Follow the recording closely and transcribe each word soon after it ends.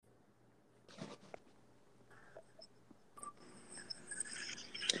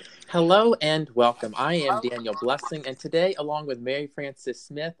Hello and welcome. I am Daniel Blessing, and today, along with Mary Frances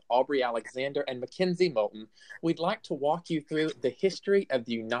Smith, Aubrey Alexander, and Makenzie Moulton, we'd like to walk you through the history of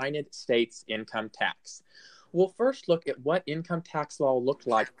the United States income tax. We'll first look at what income tax law looked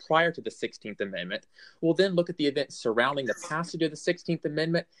like prior to the 16th Amendment. We'll then look at the events surrounding the passage of the 16th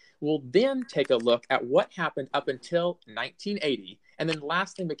Amendment. We'll then take a look at what happened up until 1980. And then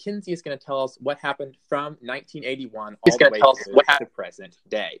lastly, Makenzie is going to tell us what happened from 1981 all the way to the present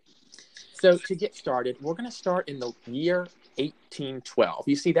day. So to get started, we're going to start in the year 1812.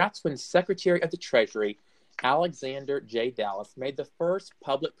 You see, that's when Secretary of the Treasury, Alexander J. Dallas, made the first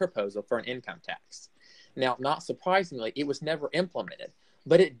public proposal for an income tax. Now, not surprisingly, it was never implemented,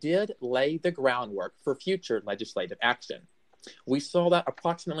 but it did lay the groundwork for future legislative action. We saw that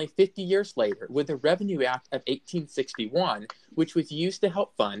approximately 50 years later with the Revenue Act of 1861, which was used to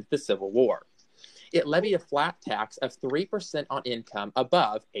help fund the Civil War. It levied a flat tax of 3% on income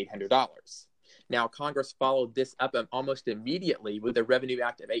above $800. Now, Congress followed this up almost immediately with the Revenue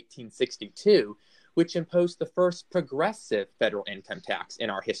Act of 1862, which imposed the first progressive federal income tax in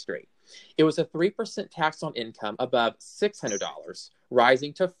our history. It was a 3% tax on income above $600,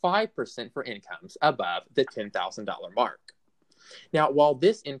 rising to 5% for incomes above the $10,000 mark. Now, while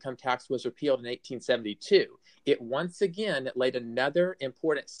this income tax was repealed in 1872, it once again laid another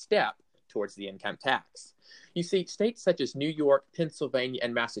important step towards the income tax. You see, states such as New York, Pennsylvania,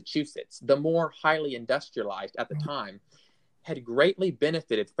 and Massachusetts, the more highly industrialized at the time, had greatly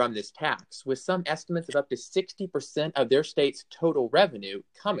benefited from this tax, with some estimates of up to 60% of their state's total revenue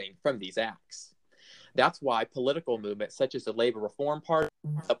coming from these acts. That's why political movements such as the Labor Reform Party,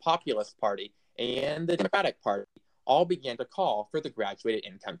 the Populist Party, and the Democratic Party all began to call for the graduated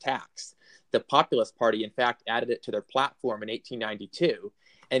income tax. The Populist Party, in fact, added it to their platform in 1892,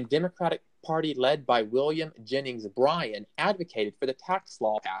 and Democratic Party led by William Jennings Bryan advocated for the tax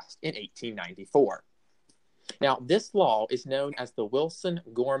law passed in 1894. Now, this law is known as the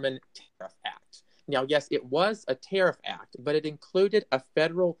Wilson-Gorman Tariff Act. Now, yes, it was a tariff act, but it included a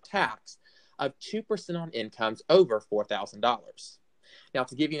federal tax of 2% on incomes over $4,000. Now,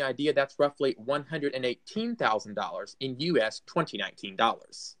 to give you an idea, that's roughly $118,000 in U.S. 2019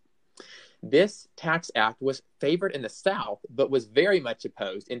 dollars. This tax act was favored in the South, but was very much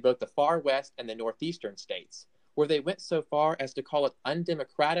opposed in both the far West and the Northeastern states, where they went so far as to call it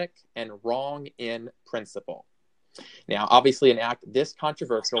undemocratic and wrong in principle. Now, obviously, an act this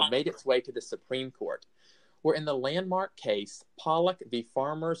controversial made its way to the Supreme Court, where in the landmark case, Pollock v.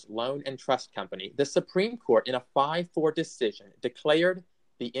 Farmers Loan and Trust Company, the Supreme Court, in a 5-4 decision, declared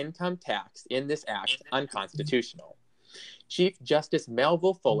the income tax in this act unconstitutional. Chief Justice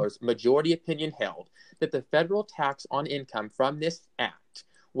Melville Fuller's majority opinion held that the federal tax on income from this act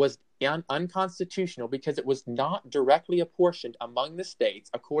was unconstitutional because it was not directly apportioned among the states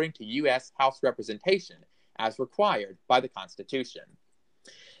according to U.S. House representation as required by the Constitution.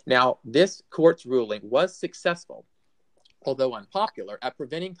 Now, this court's ruling was successful, although unpopular, at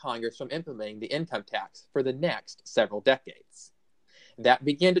preventing Congress from implementing the income tax for the next several decades. That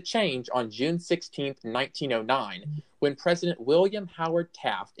began to change on June 16, 1909, when President William Howard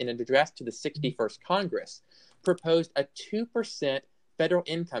Taft, in an address to the 61st Congress, proposed a 2% federal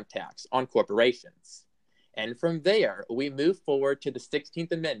income tax on corporations. And from there, we move forward to the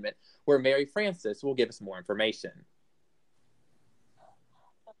 16th Amendment, where Mary Frances will give us more information.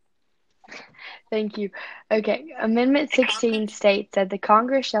 Thank you. Okay, Amendment 16 states that the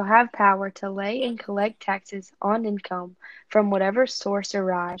Congress shall have power to lay and collect taxes on income from whatever source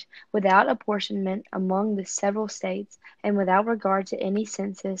arise, without apportionment among the several states, and without regard to any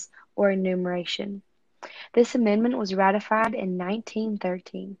census or enumeration. This amendment was ratified in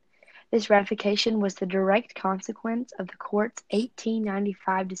 1913. This ratification was the direct consequence of the court's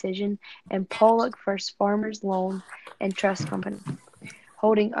 1895 decision in Pollock v. Farmers Loan and Trust Company,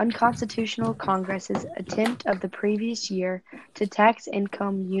 holding unconstitutional Congress's attempt of the previous year to tax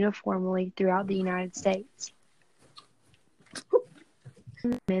income uniformly throughout the United States.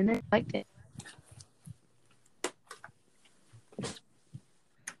 Amendment elected.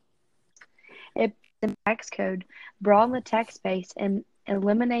 It the tax code, broaden the tax base, and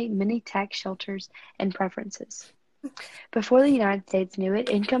eliminate many tax shelters and preferences. Before the United States knew it,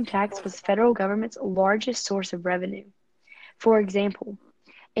 income tax was the federal government's largest source of revenue. For example,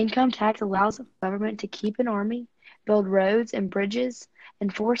 income tax allows the government to keep an army, build roads and bridges,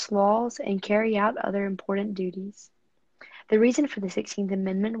 enforce laws, and carry out other important duties. The reason for the 16th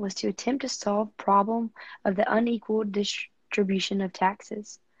Amendment was to attempt to solve the problem of the unequal distribution of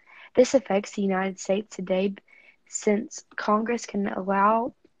taxes. This affects the United States today since Congress can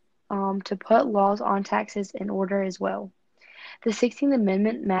allow to put laws on taxes in order as well. The 16th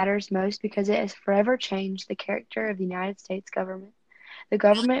Amendment matters most because it has forever changed the character of the United States government. The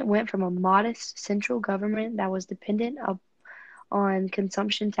government went from a modest central government that was dependent on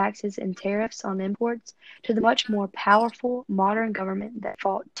consumption taxes and tariffs on imports to the much more powerful modern government that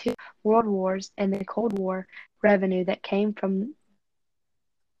fought two world wars and the Cold War revenue that came from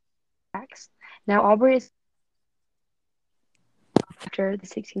tax. Now, Aubrey is after the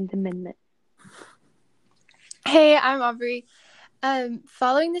 16th Amendment. Hey, I'm Aubrey.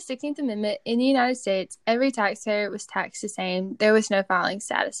 Following the 16th Amendment in the United States, every taxpayer was taxed the same. There was no filing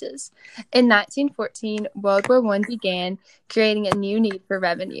statuses. In 1914, World War I began, creating a new need for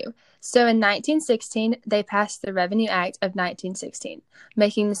revenue. So in 1916, they passed the Revenue Act of 1916,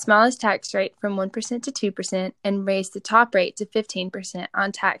 making the smallest tax rate from 1% to 2% and raised the top rate to 15%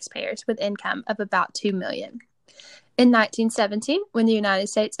 on taxpayers with income of about $2 million. In 1917, when the United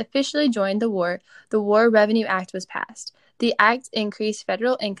States officially joined the War Revenue Act was passed. The act increased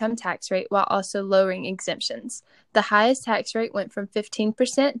federal income tax rate while also lowering exemptions. The highest tax rate went from 15%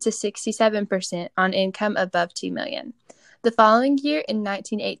 to 67% on income above $2 million. The following year, in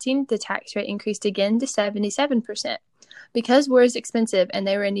 1918, the tax rate increased again to 77%. Because war is expensive and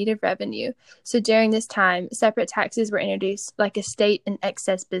they were in need of revenue, so during this time, separate taxes were introduced like estate and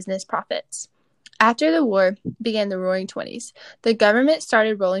excess business profits. After the war began the Roaring Twenties, the government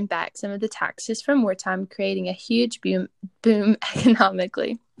started rolling back some of the taxes from wartime, creating a huge boom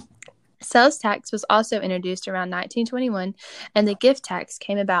economically. Sales tax was also introduced around 1921, and the gift tax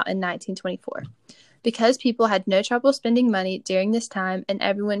came about in 1924. Because people had no trouble spending money during this time and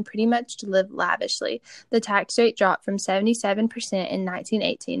everyone pretty much lived lavishly, the tax rate dropped from 77% in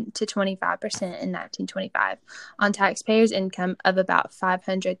 1918 to 25% in 1925 on taxpayers' income of about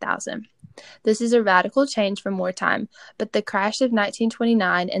 $500,000. This is a radical change from wartime, but the crash of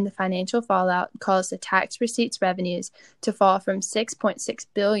 1929 and the financial fallout caused the tax receipts revenues to fall from $6.6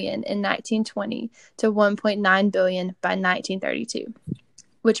 billion in 1920 to $1.9 billion by 1932,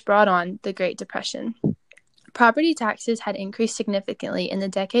 which brought on the Great Depression. Property taxes had increased significantly in the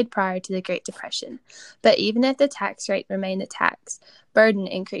decade prior to the Great Depression, but even if the tax rate remained the tax, burden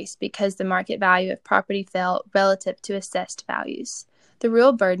increased because the market value of property fell relative to assessed values. The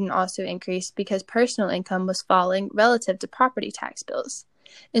real burden also increased because personal income was falling relative to property tax bills.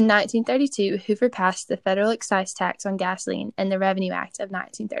 In 1932, Hoover passed the federal excise tax on gasoline and the Revenue Act of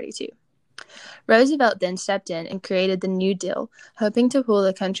 1932. Roosevelt then stepped in and created the New Deal, hoping to pull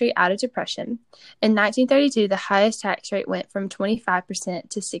the country out of depression. In 1932, the highest tax rate went from 25%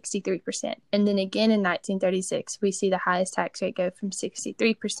 to 63%, and then again in 1936, we see the highest tax rate go from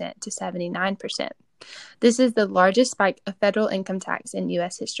 63% to 79%. This is the largest spike of federal income tax in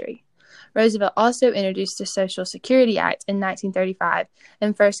U.S. history. Roosevelt also introduced the Social Security Act in 1935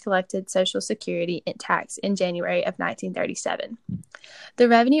 and first collected Social Security tax in January of 1937. The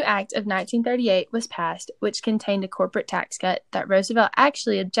Revenue Act of 1938 was passed, which contained a corporate tax cut that Roosevelt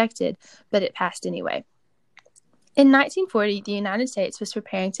actually objected, but it passed anyway. In 1940, the United States was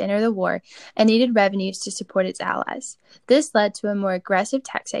preparing to enter the war and needed revenues to support its allies. This led to a more aggressive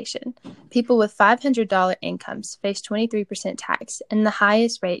taxation. People with $500 incomes faced 23% tax, and the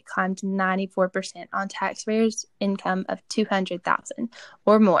highest rate climbed to 94% on taxpayers' income of $200,000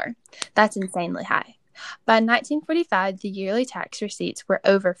 or more. That's insanely high. By 1945, the yearly tax receipts were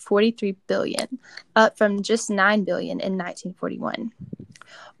over $43 billion, up from just $9 billion in 1941.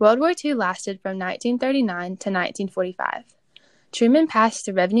 World War II lasted from 1939 to 1945. Truman passed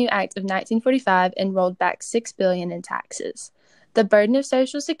the Revenue Act of 1945 and rolled back $6 billion in taxes. The burden of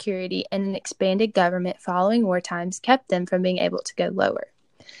Social Security and an expanded government following war times kept them from being able to go lower.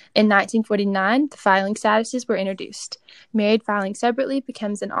 In 1949, the filing statuses were introduced. Married filing separately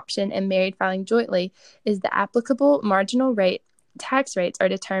becomes an option, and married filing jointly is the applicable marginal rate. Tax rates are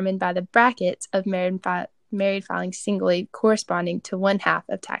determined by the brackets of married filing singly corresponding to 1/2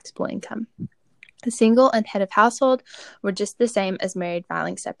 of taxable income. The single and head of household were just the same as married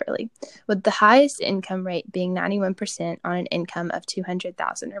filing separately, with the highest income rate being 91% on an income of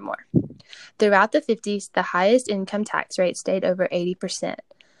 $200,000 or more. Throughout the 50s, the highest income tax rate stayed over 80%.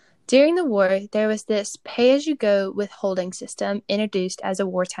 During the war, there was this pay-as-you-go withholding system introduced as a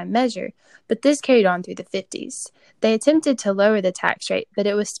wartime measure, but this carried on through the 50s. They attempted to lower the tax rate, but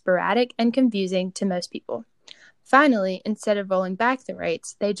it was sporadic and confusing to most people. Finally, instead of rolling back the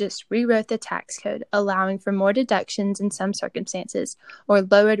rates, they just rewrote the tax code, allowing for more deductions in some circumstances or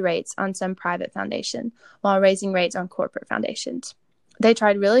lowered rates on some private foundation, while raising rates on corporate foundations. They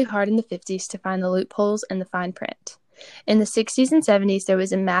tried really hard in the 50s to find the loopholes and the fine print. In the 60s and 70s, there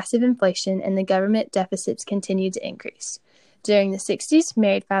was a massive inflation and the government deficits continued to increase. During the 60s,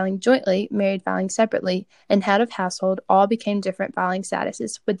 married filing jointly, married filing separately, and head of household all became different filing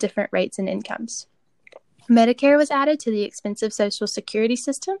statuses with different rates and incomes. Medicare was added to the expensive Social Security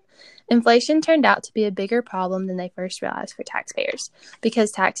system. Inflation turned out to be a bigger problem than they first realized for taxpayers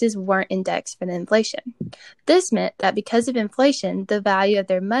because taxes weren't indexed for the inflation. This meant that because of inflation, the value of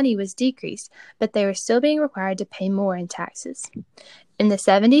their money was decreased, but they were still being required to pay more in taxes. In the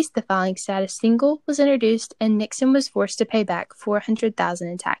 70s, the filing status single was introduced, and Nixon was forced to pay back $400,000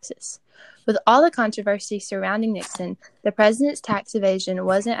 in taxes. With all the controversy surrounding Nixon, the president's tax evasion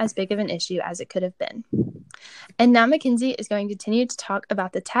wasn't as big of an issue as it could have been. And now Makenzie is going to continue to talk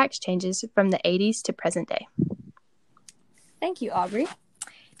about the tax changes from the 80s to present day. Thank you, Aubrey.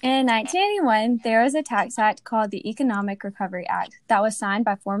 In 1981, there was a tax act called the Economic Recovery Act that was signed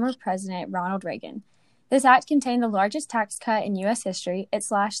by former President Ronald Reagan. This act contained the largest tax cut in U.S. history. It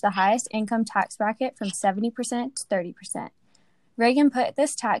slashed the highest income tax bracket from 70% to 30%. Reagan put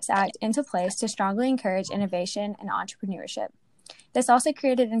this tax act into place to strongly encourage innovation and entrepreneurship. This also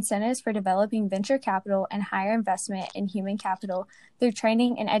created incentives for developing venture capital and higher investment in human capital through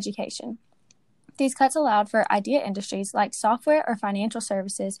training and education. These cuts allowed for idea industries like software or financial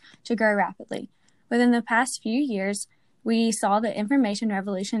services to grow rapidly. Within the past few years, we saw the information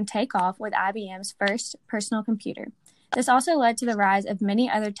revolution take off with IBM's first personal computer. This also led to the rise of many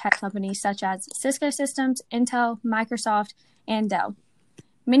other tech companies such as Cisco Systems, Intel, Microsoft, and Dell.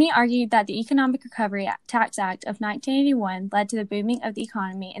 Many argued that the Economic Recovery Tax Act of 1981 led to the booming of the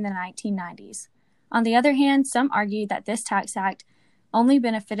economy in the 1990s. On the other hand, some argued that this tax act only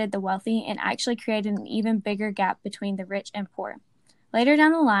benefited the wealthy and actually created an even bigger gap between the rich and poor. Later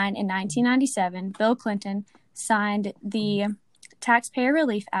down the line, in 1997, Bill Clinton signed the Taxpayer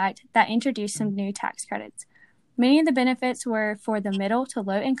Relief Act that introduced some new tax credits. Many of the benefits were for the middle to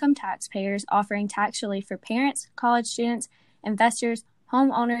low-income taxpayers, offering tax relief for parents, college students, investors,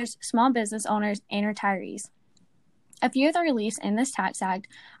 homeowners, small business owners, and retirees. A few of the reliefs in this tax act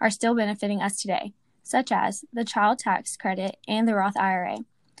are still benefiting us today, such as the child tax credit and the Roth IRA.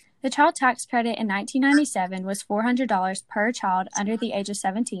 The child tax credit in 1997 was $400 per child under the age of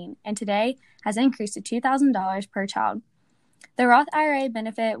 17, and today has increased to $2,000 per child. The Roth IRA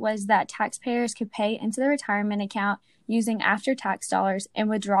benefit was that taxpayers could pay into the retirement account using after-tax dollars and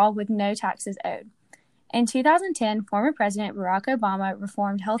withdraw with no taxes owed. In 2010, former President Barack Obama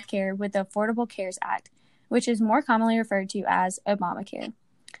reformed health care with the Affordable Care Act, which is more commonly referred to as Obamacare.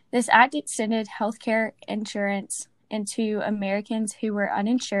 This act extended health care insurance into Americans who were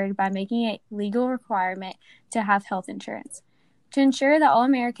uninsured by making it a legal requirement to have health insurance. To ensure that all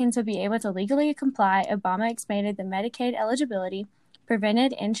Americans would be able to legally comply, Obama expanded the Medicaid eligibility,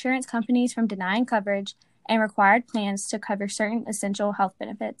 prevented insurance companies from denying coverage, and required plans to cover certain essential health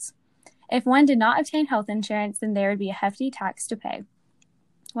benefits. If one did not obtain health insurance, then there would be a hefty tax to pay.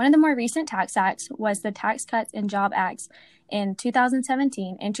 One of the more recent tax acts was the Tax Cuts and Jobs Act in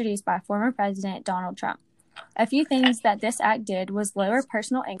 2017, introduced by former President Donald Trump. A few things that this act did was lower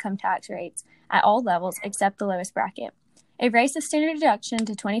personal income tax rates at all levels except the lowest bracket. It raised the standard deduction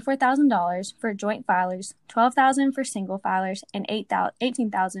to $24,000 for joint filers, $12,000 for single filers, and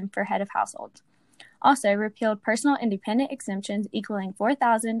 $18,000 for head of households. Also repealed personal independent exemptions equaling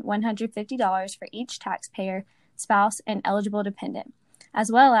 $4,150 for each taxpayer, spouse, and eligible dependent,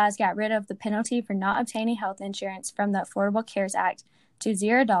 as well as got rid of the penalty for not obtaining health insurance from the Affordable Care Act to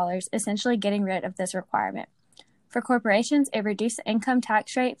 $0, essentially getting rid of this requirement. For corporations, it reduced the income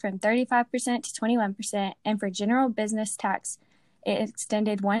tax rate from 35% to 21%, and for general business tax, it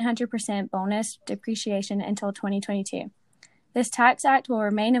extended 100% bonus depreciation until 2022. This tax act will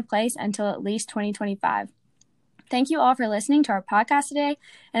remain in place until at least 2025. Thank you all for listening to our podcast today,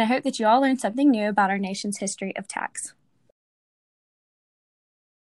 and I hope that you all learned something new about our nation's history of tax.